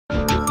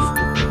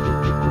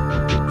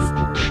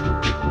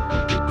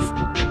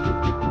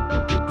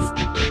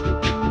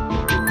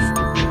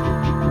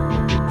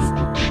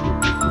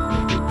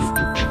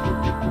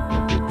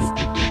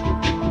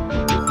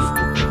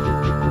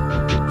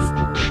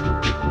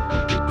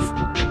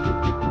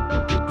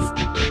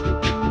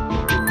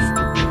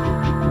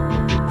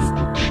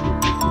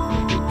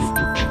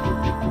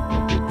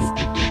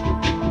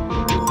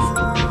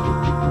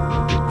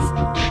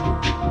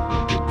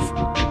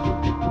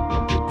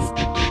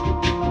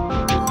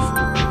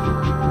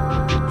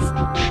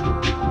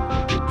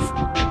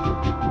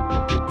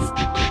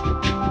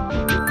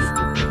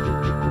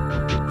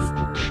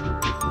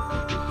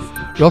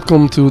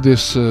Welcome to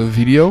this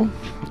video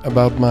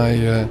about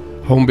my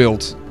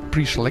home-built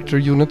pre-selector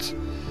unit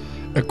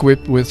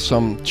equipped with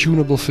some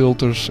tunable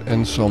filters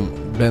and some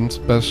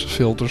bandpass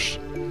filters.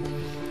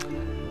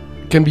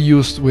 Can be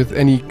used with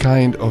any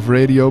kind of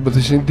radio, but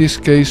is in this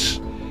case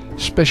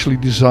specially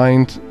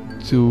designed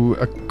to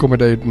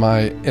accommodate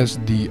my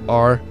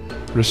SDR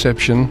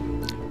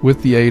reception with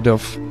the aid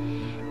of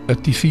a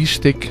TV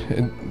stick,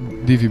 a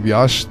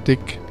DVB-R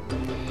stick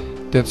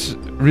that's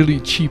really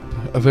cheap,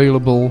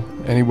 available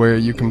anywhere.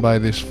 You can buy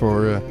this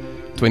for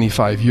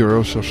 25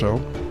 euros or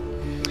so.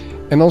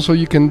 And also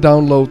you can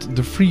download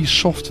the free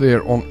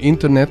software on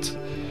internet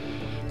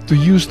to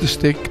use the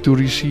stick to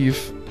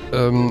receive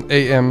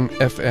AM,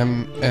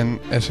 FM and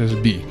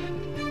SSB.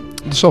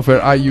 The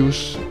software I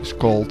use is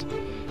called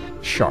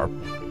Sharp.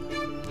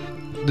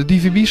 The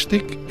DVB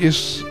stick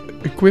is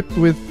equipped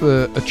with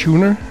a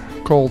tuner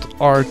called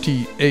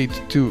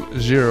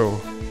RT820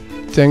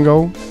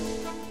 Tango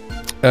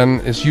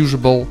and is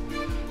usable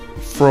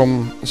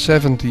from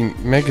 17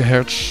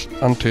 MHz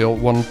until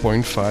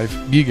 1.5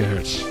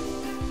 GHz.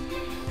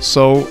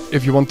 So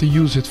if you want to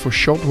use it for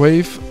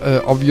shortwave,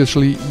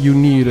 obviously you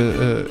need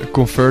a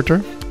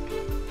converter.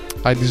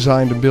 I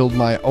designed and built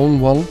my own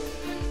one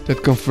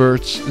that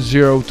converts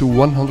 0 to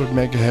 100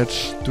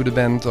 MHz to the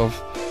band of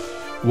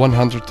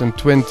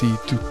 120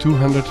 to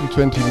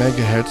 220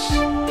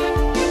 MHz.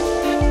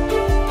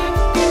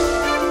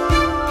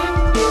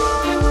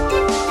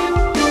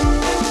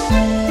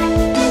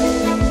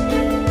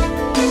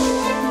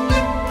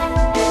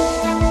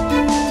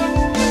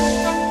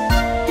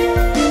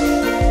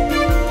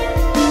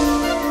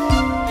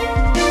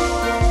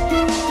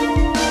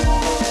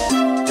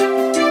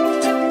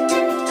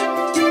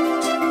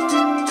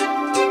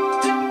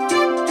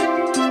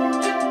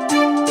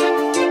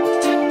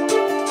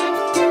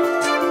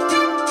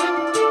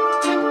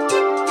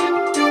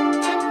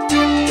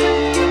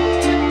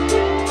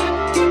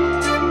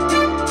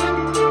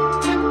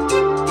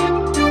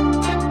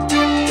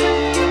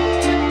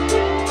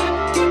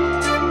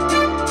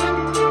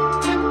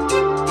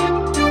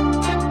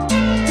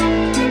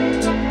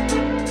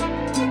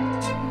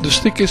 The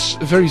stick is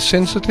very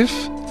sensitive.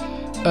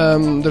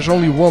 There's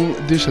only one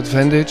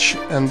disadvantage,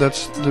 and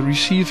that's the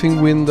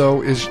receiving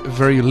window is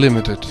very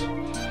limited.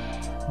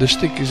 The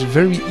stick is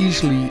very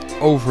easily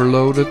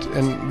overloaded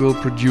and will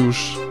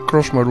produce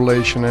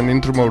cross-modulation and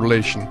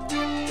intermodulation.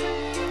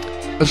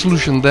 A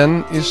solution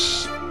then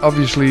is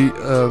obviously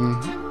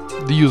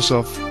the use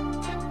of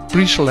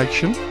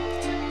pre-selection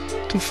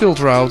to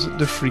filter out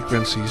the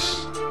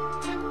frequencies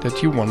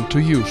that you want to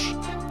use.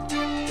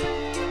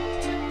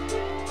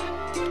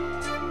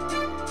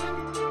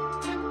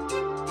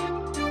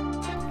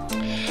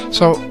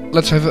 So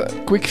let's have a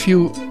quick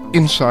view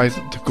inside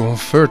the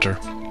converter.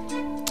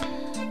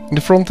 In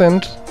the front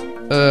end,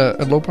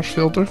 a low-pass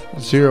filter,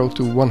 0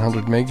 to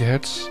 100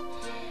 MHz,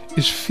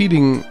 is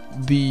feeding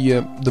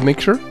the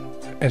mixer,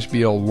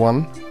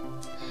 SBL1.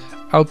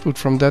 Output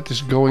from that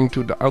is going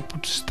to the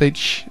output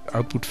stage,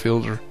 output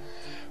filter,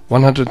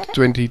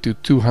 120 to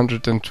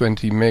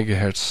 220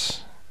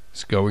 MHz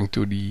is going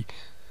to the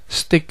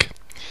stick.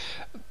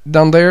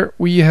 Down there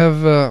we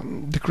have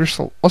the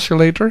crystal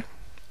oscillator.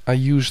 I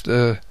used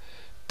a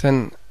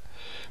 10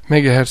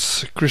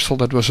 MHz crystal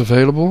that was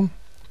available.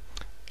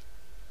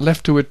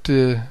 Left to it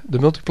the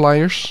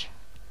multipliers,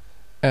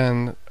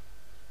 and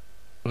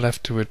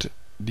left to it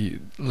the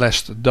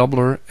last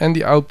doubler, and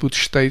the output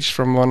stage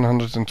from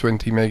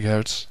 120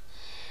 MHz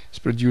is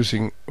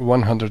producing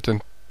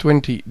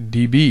 120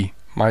 dB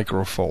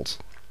microvolt.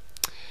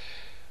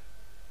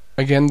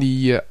 Again,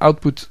 the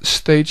output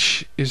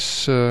stage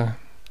is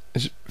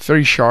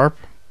very sharp.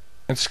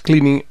 It's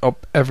cleaning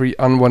up every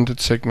unwanted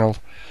signal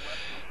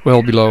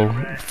well below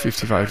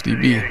 55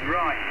 dB. Right,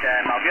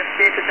 I'll just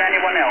see if there's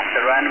anyone else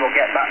around. We'll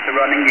get back to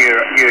running you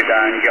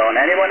down, John.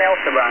 Anyone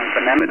else around for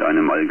now? Mit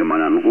einem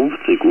allgemeinen Anruf,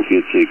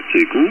 CQ40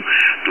 CQ,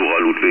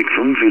 Dora Ludwig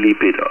 5 Willi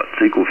Peter,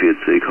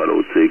 CQ40,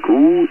 hallo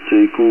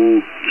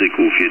CQ40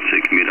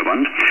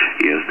 Meterband,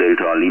 erst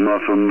Delta Lima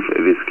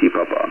 5 Whisky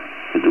Papa,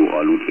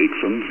 Dora Ludwig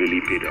 5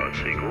 Willi Peter,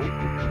 CQ.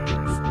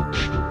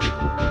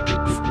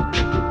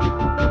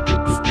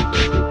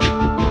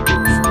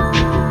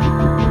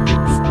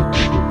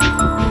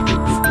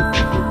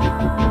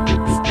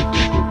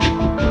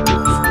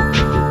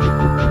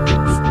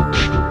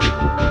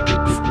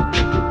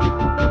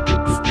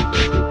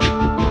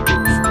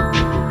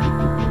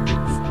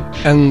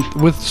 And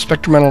with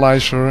spectrum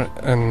analyzer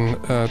and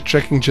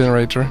tracking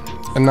generator,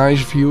 a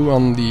nice view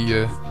on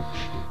the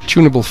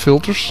tunable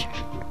filters.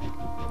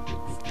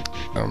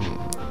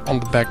 On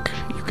the back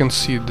you can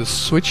see the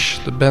switch,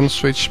 the band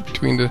switch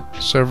between the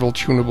several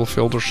tunable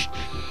filters.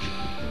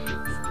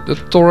 The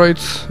toroid,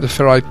 the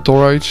ferrite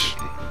toroid,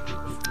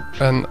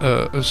 and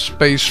a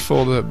space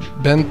for the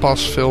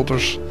bandpass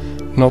filters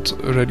not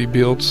already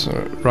built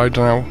right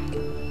now.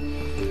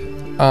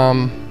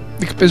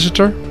 The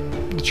capacitor,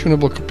 the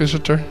tunable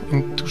capacitor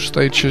in 2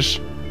 stages,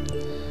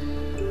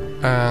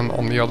 and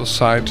on the other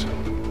side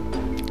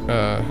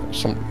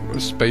some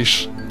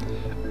space,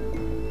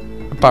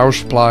 a power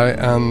supply,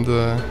 and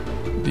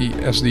the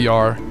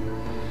SDR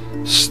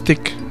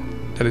stick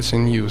that is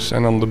in use,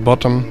 and on the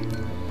bottom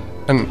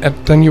an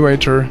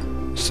attenuator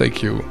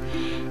CQ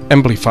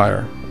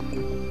amplifier.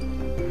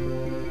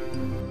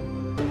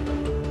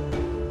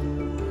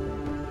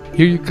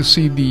 Here you can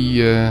see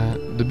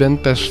the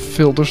bandpass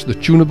filters, the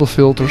tunable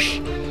filters,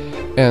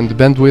 and the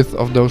bandwidth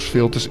of those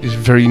filters is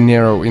very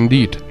narrow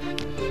indeed.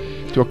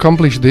 To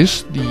accomplish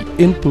this, the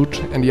input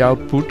and the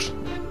output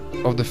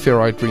of the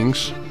ferrite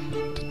rings,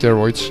 the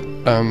toroids,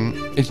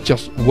 is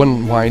just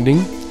one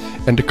winding,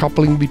 and the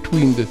coupling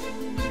between the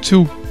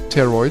two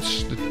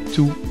toroids, the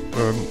two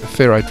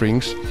ferrite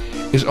rings,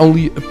 is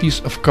only a piece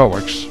of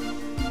coax.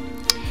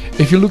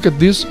 If you look at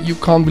this, you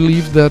can't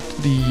believe that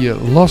the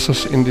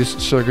losses in this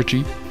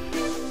circuitry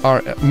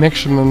are at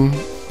maximum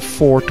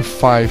 4 to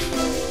 5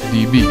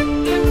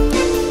 dB.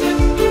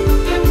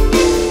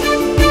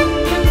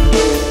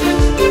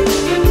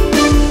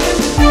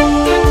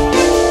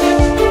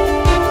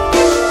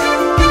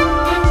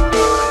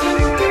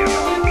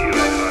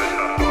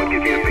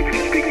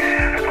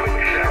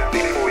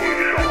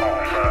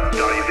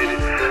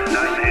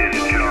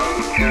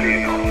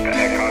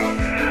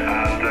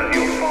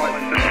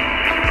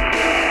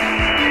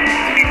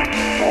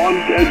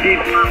 Die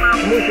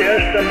muss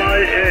erst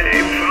einmal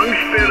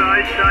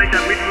empfangsbereit sein,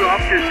 damit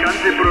überhaupt das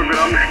ganze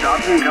Programm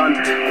starten kann.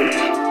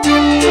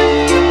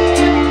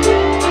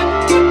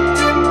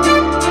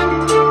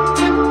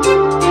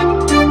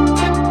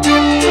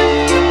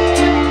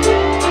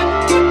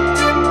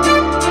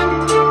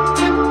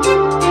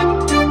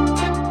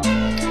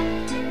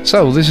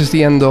 So this is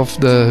the end of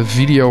the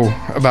video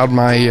about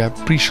my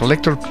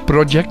pre-selector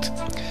project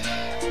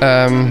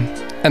and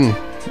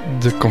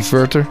the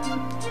converter,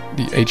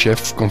 the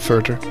HF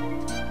converter.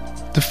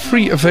 The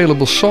free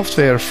available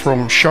software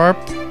from Sharp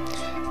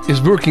is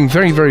working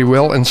very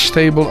well and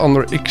stable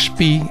under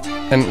XP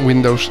and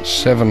Windows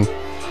 7.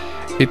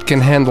 It can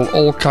handle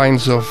all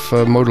kinds of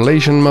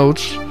modulation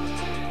modes,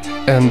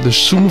 and the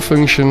zoom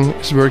function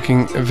is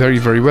working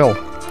very well.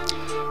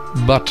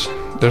 But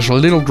there's a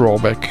little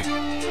drawback.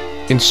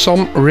 In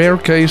some rare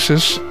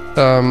cases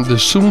the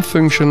zoom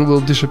function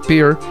will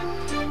disappear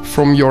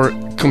from your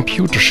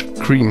computer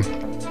screen.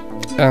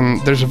 And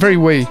there's a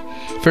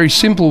very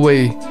simple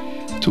way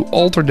to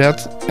alter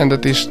that, and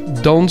that is,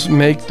 don't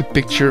make the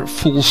picture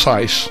full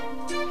size.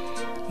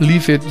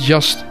 Leave it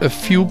just a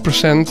few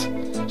percent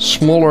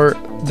smaller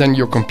than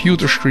your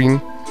computer screen,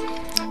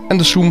 and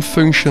the zoom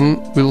function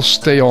will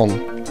stay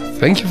on.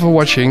 Thank you for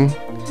watching,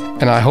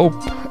 and I hope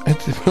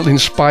it will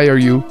inspire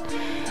you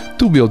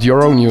to build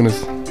your own unit.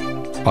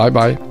 Bye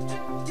bye.